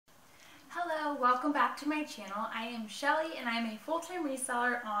welcome back to my channel. I am Shelly and I'm a full-time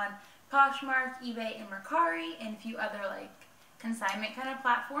reseller on Poshmark, eBay, and Mercari, and a few other consignment kind of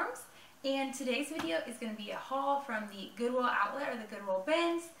platforms. And today's video is going to be a haul from the Goodwill outlet, or the Goodwill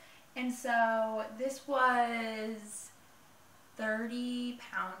bins. And so this was 30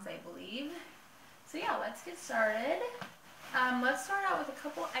 pounds, I believe. So yeah, let's get started. Let's start out with a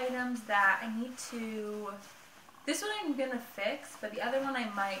couple items that I need to... This one I'm going to fix, but the other one I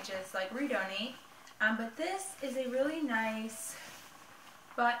might just redonate. But this is a really nice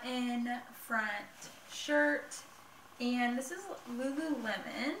button front shirt, and this is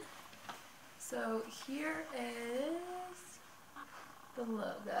Lululemon. So here is the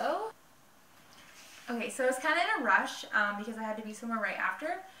logo. Okay, so I was kind of in a rush because I had to be somewhere right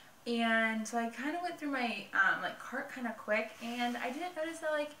after, and so I kind of went through my cart kind of quick, and I didn't notice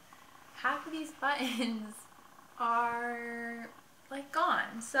that half of these buttons are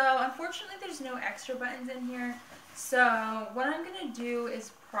gone. So unfortunately there's no extra buttons in here. So what I'm gonna do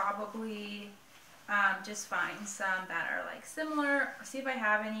is probably just find some that are similar, see if I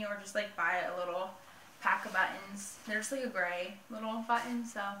have any, or just buy a little pack of buttons. There's a gray little button.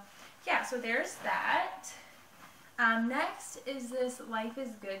 So yeah, so there's that. Next is this Life is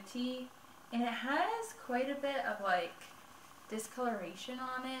Good tee, and it has quite a bit of discoloration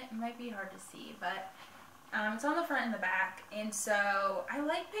on it. It might be hard to see, but it's on the front and the back, and so I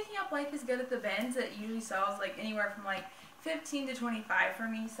like picking up Life is Good at the bins. It usually sells anywhere from 15 to 25 for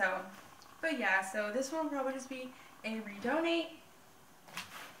me. So, but yeah, so this one will probably just be a redonate.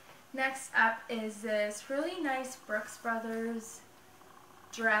 Next up is this really nice Brooks Brothers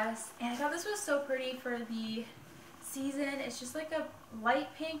dress, and I thought this was so pretty for the season. It's just a light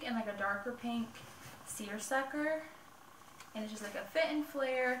pink and a darker pink seersucker, and it's just a fit and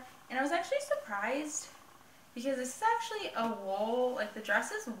flare. And I was actually surprised because this is actually a wool, the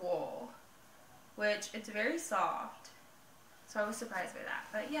dress is wool, which it's very soft. So I was surprised by that.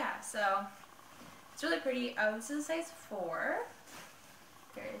 But yeah, so it's really pretty. Oh, this is a size 4.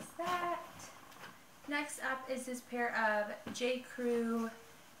 There is that. Next up is this pair of J. Crew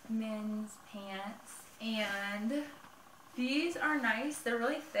men's pants. And these are nice. They're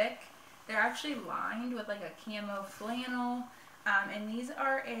really thick. They're actually lined with a camo flannel. And these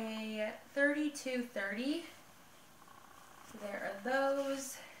are a 32-30. So there are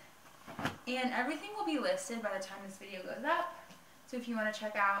those. And everything will be listed by the time this video goes up. So if you want to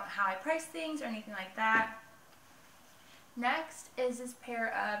check out how I price things or anything like that. Next is this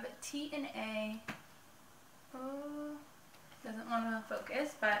pair of T&A. Oh, doesn't want to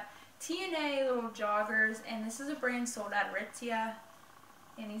focus, but T&A little joggers. And this is a brand sold at Aritzia.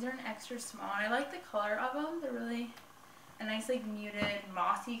 And these are an extra small. And I like the color of them. They're really a nice muted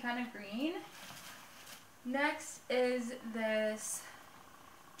mossy kind of green. Next is this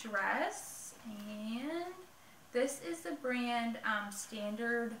dress, and this is the brand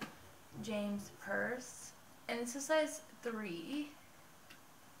Standard James Purse, and this is size 3.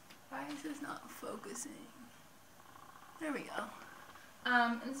 Why is this not focusing? There we go.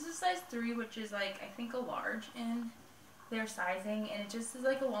 And this is size 3, which is I think a large in their sizing, and it just is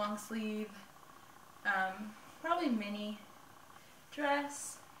a long sleeve, probably mini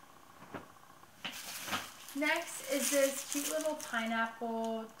dress. Next is this cute little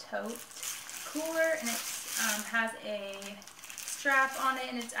pineapple tote cooler, and it has a strap on it,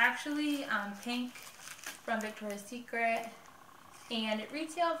 and it's actually pink from Victoria's Secret, and it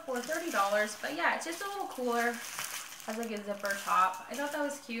retailed for $30. But yeah, it's just a little cooler, has a zipper top. I thought that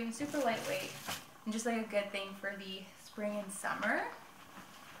was cute and super lightweight, and just a good thing for the spring and summer.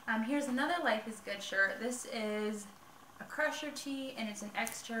 Here's another Life is Good shirt. This is a crusher tee, and it's an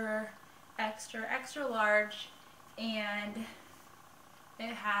extra large, and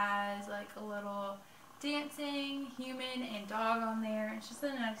it has a little dancing human and dog on there. It's just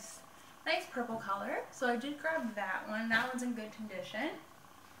a nice purple color, so I did grab that one. That one's in good condition.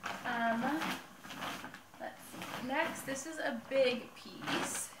 Let's see. Next, this is a big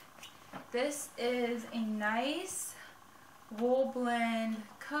piece. This is a nice wool blend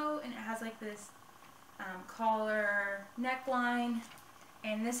coat, and it has this collar neckline,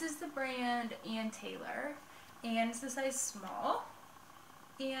 and this is the brand Ann Taylor, and it's the size small.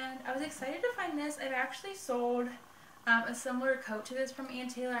 And I was excited to find this. I've actually sold a similar coat to this from Ann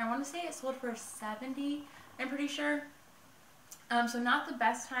Taylor. I want to say it sold for $70, I'm pretty sure. So not the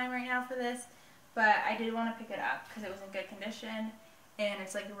best time right now for this, but I did want to pick it up because it was in good condition, and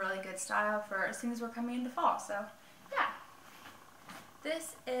it's a really good style for as soon as we're coming into fall. So yeah,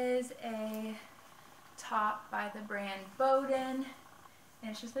 this is a top by the brand Bowden, and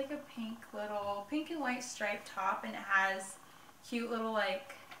it's just a pink and white striped top, and it has cute little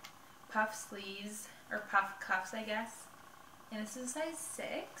puff sleeves, or puff cuffs, I guess. And this is a size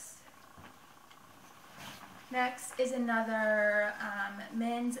 6. Next is another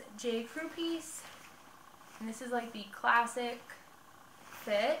men's J. Crew piece. And this is like the classic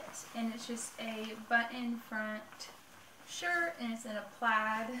fit. And it's just a button front shirt. And it's in a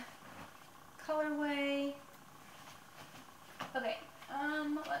plaid colorway. Okay,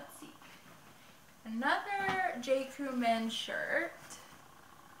 let's see. Another J. Crew men's shirt.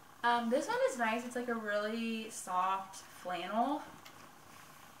 This one is nice. It's like a really soft flannel.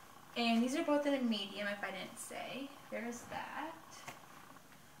 And these are both in a medium, if I didn't say. There's that.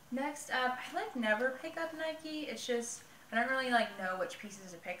 Next up, I like never pick up Nike. It's just, I don't really like know which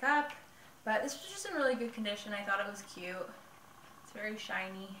pieces to pick up. But this was just in really good condition. I thought it was cute. It's very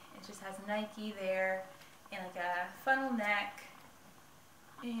shiny. It just has Nike there and like a funnel neck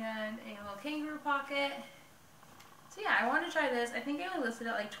and a little kangaroo pocket. So yeah, I wanted to try this. I think I only listed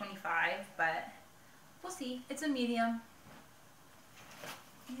it like 25, but we'll see. It's a medium.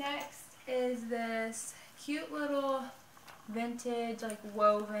 Next is this cute little vintage like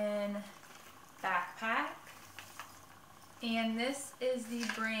woven backpack. And this is the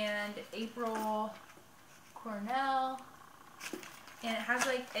brand April Cornell. And it has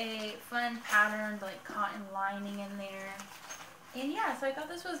like a fun patterned like cotton lining in there. And yeah, so I thought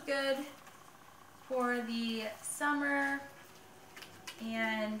this was good for the summer.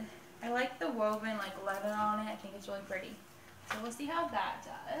 And I like the woven like leather on it. I think it's really pretty. So we'll see how that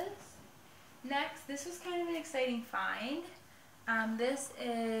does. Next, this was kind of an exciting find. This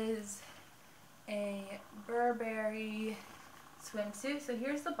is a Burberry swimsuit. So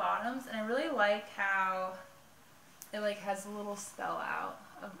here's the bottoms, and I really like how it like has a little spell out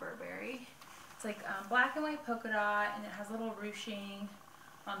of Burberry. It's like black and white polka dot, and it has a little ruching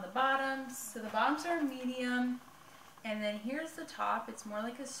on the bottoms. So the bottoms are medium, and then here's the top. It's more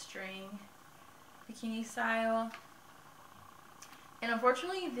like a string bikini style. And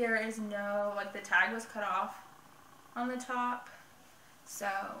unfortunately, there is no, like the tag was cut off on the top. So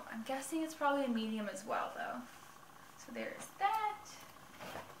I'm guessing it's probably a medium as well though. So there's that.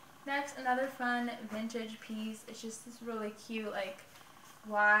 Next, another fun vintage piece. It's just this really cute, like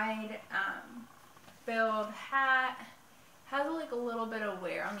wide billed hat. Has like a little bit of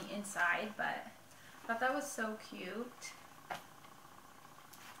wear on the inside, but I thought that was so cute.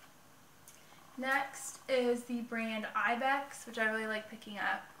 Next is the brand Ibex, which I really like picking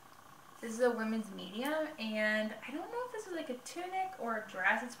up. This is a women's medium, and I don't know if this is like a tunic or a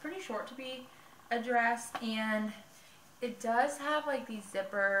dress. It's pretty short to be a dress, and it does have like these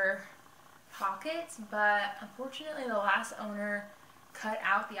zipper pockets, but unfortunately the last owner cut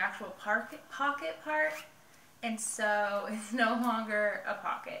out the actual pocket part, and so it's no longer a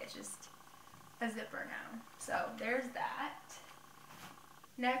pocket. It's just a zipper now. So there's that.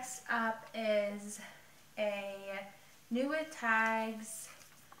 Next up is a new with tags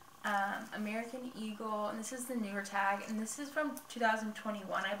American Eagle, and this is the newer tag, and this is from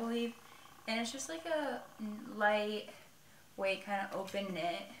 2021, I believe, and it's just like a lightweight kind of open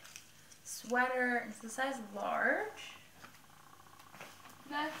knit sweater. It's the size large.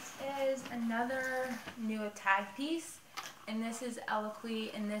 Next is another new tag piece, and this is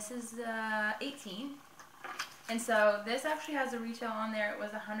Eloquy, and this is 18. And so this actually has a retail on there. It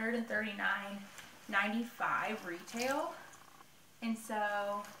was $139.95 retail. And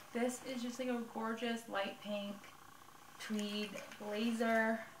so this is just like a gorgeous light pink tweed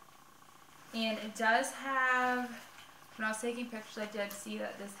blazer. And it does have, when I was taking pictures, I did see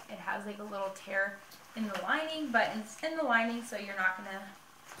that it has like a little tear in the lining, but it's in the lining, so you're not gonna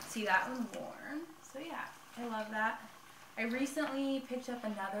see that when worn. So yeah, I love that. I recently picked up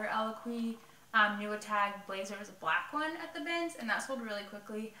another Eloquy new tag blazer. It was a black one at the bins, and that sold really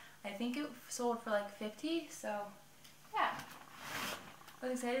quickly. I think it sold for like 50, so yeah. I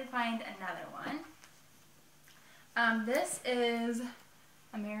was excited to find another one. This is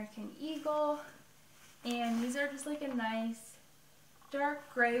American Eagle, and these are just like a nice dark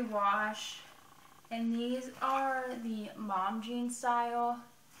gray wash, and these are the mom jean style,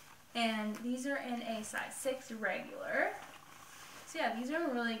 and these are in a size 6 regular. So yeah, these are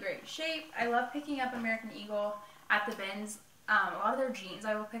in really great shape. I love picking up American Eagle at the bins. A lot of their jeans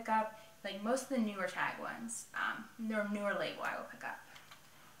I will pick up, like most of the newer tag ones, their newer label I will pick up.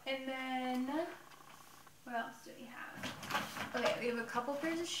 And then, what else do we have? Okay, we have a couple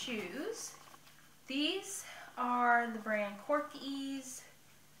pairs of shoes. These are the brand Corky's,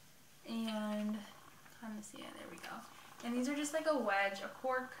 and kind of see it, there we go. And these are just like a wedge, a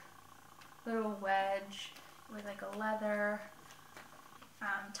cork little wedge with like a leather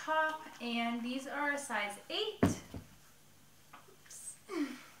top, and these are a size 8. Oops.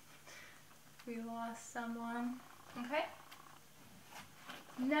 We lost someone. Okay.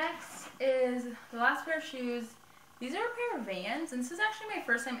 Next is the last pair of shoes. These are a pair of Vans, and this is actually my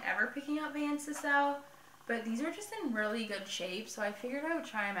first time ever picking up Vans to sell, but these are just in really good shape, so I figured I would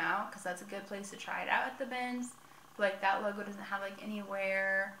try them out because that's a good place to try it out at the bins. Like, that logo doesn't have like any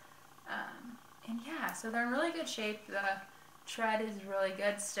wear, and yeah, so they're in really good shape. The tread is really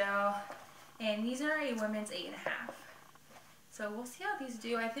good still, and these are a women's 8.5. So we'll see how these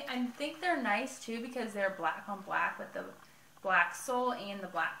do. I think they're nice too because they're black on black with the black sole and the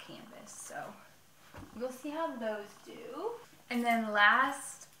black canvas. So we'll see how those do. And then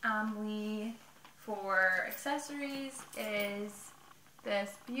last, for accessories is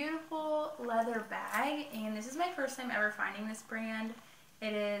this beautiful leather bag, and this is my first time ever finding this brand.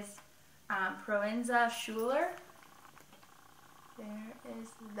 It is Proenza Schuler. There is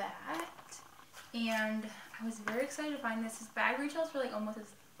that, and I was very excited to find this. This bag retails for like almost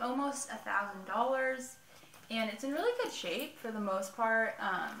 $1,000, and it's in really good shape for the most part.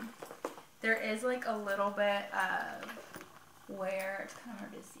 There is like a little bit of wear, it's kind of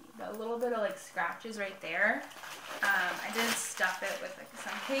hard to see, but a little bit of like scratches right there. I did stuff it with like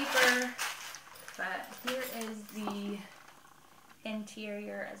some paper, but here is the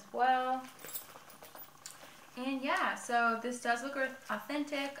interior as well. And yeah, so this does look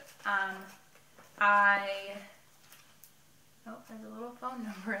authentic. Oh, there's a little phone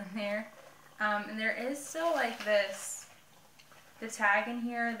number in there. And there is still like the tag in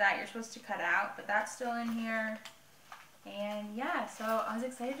here that you're supposed to cut out, but that's still in here. And yeah, so I was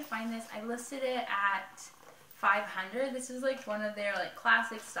excited to find this. I listed it at $500. This is like one of their like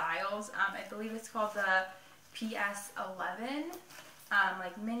classic styles. I believe it's called the PS11,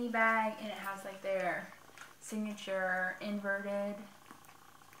 like mini bag, and it has like their signature inverted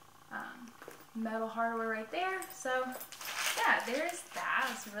metal hardware right there. So yeah, there's that. I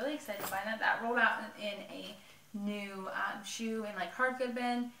was really excited to find that. That rolled out in a new shoe and like hard good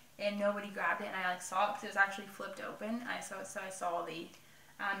bin, and nobody grabbed it, and I like saw it because it was actually flipped open. So I saw the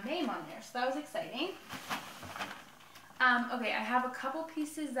name on there, so that was exciting. Okay, I have a couple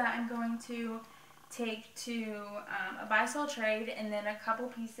pieces that I'm going to take to a buy sell trade, and then a couple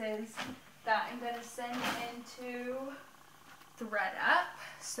pieces that I'm going to send into ThredUp.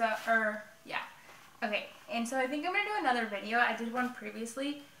 So, yeah. Okay, and so I think I'm going to do another video. I did one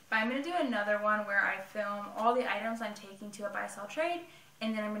previously, but I'm going to do another one where I film all the items I'm taking to a buy sell trade,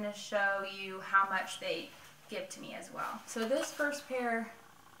 and then I'm going to show you how much they give to me as well. So this first pair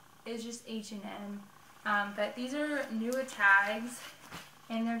is just H&M, but these are new tags,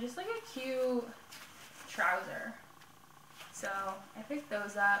 and they're just like a cute trouser. So I picked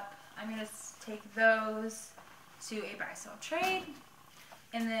those up. I'm going to take those to a buy sell trade.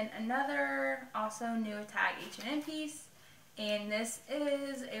 And then another also new tag H&M piece, and this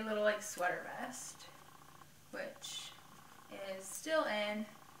is a little like sweater vest, which is still in.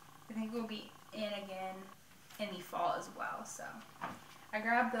 I think will be in again in the fall as well. So I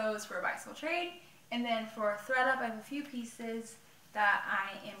grabbed those for a buy sell trade. And then for ThredUp, I have a few pieces that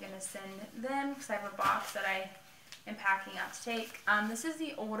I am going to send them because I have a box that I am packing up to take. This is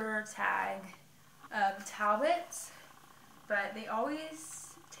the older tag of Talbot's, but they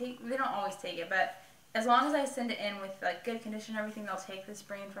don't always take it, but as long as I send it in with like good condition and everything, they'll take this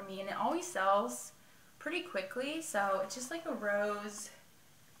brand from me, and it always sells pretty quickly. So it's just like a rose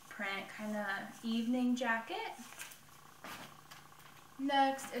print kind of evening jacket.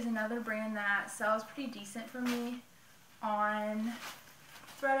 Next is another brand that sells pretty decent for me on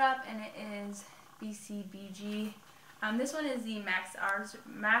ThredUp, and it is BCBG. This one is the Max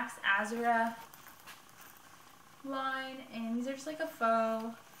Azura line, and these are just like a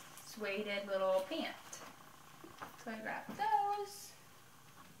faux suede little pant. So I grabbed those.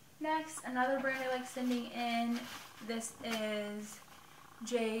 Next, another brand I like sending in. This is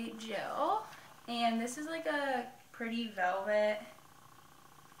J. Jill, and this is like a pretty velvet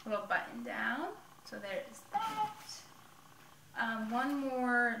little button down. So there is that. One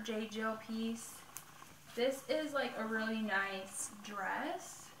more J. Jill piece. This is like a really nice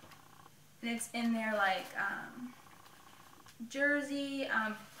dress, and it's in there like jersey,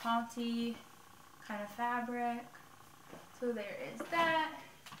 ponty kind of fabric. So there is that.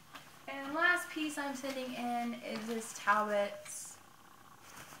 And last piece I'm sending in is this Talbot's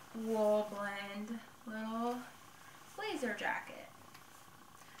wool blend little blazer jacket.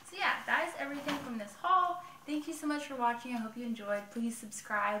 So yeah, that is everything from this haul. Thank you so much for watching. I hope you enjoyed. Please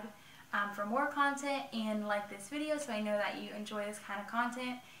subscribe for more content and like this video so I know that you enjoy this kind of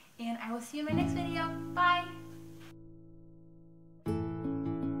content. And I will see you in my next video. Bye!